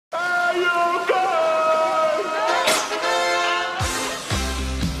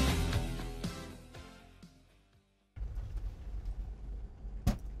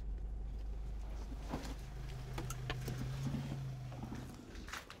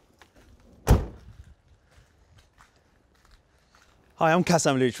Hi, I'm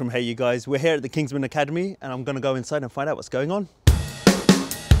Cassam Looch from HeyUGuys. We're here at the Kingsman Academy and I'm going to go inside and find out what's going on.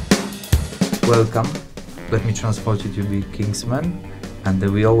 Welcome. Let me transport you to the Kingsman, and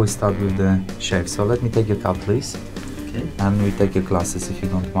we always start with the chef. So let me take your cup, please. Okay. And we take your glasses if you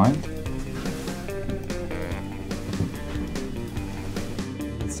don't mind.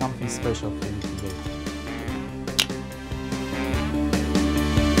 It's something special for you today.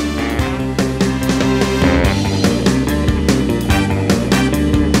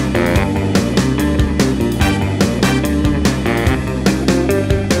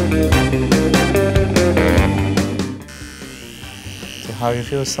 How do you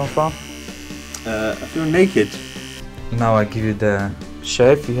feel so far? I feel naked. Now I give you the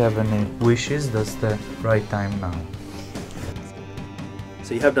chef. If you have any wishes, that's the right time now.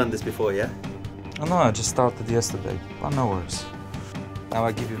 So you have done this before, yeah? Oh no, I just started yesterday, but no worries. Now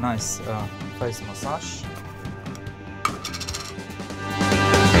I give you nice face massage.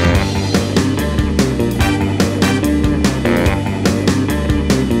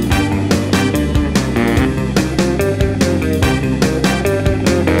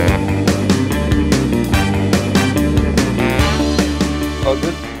 All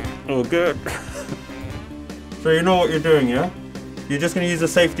good? Oh, good. So you know what you're doing, yeah? You're just going to use a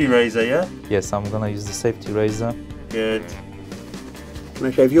safety razor, yeah? Yes, I'm gonna use the safety razor. Good. Can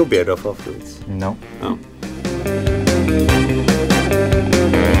I shave your beard off afterwards? No. Oh.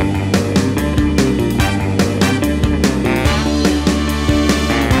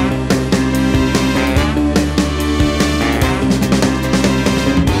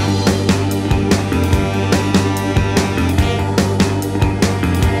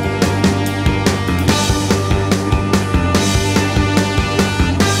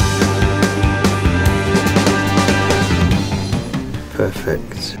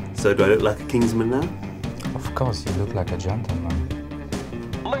 Perfect. So do I look like a Kingsman now? Of course, you look like a gentleman.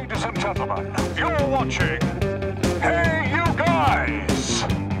 Ladies and gentlemen, you're watching Hey You Guys!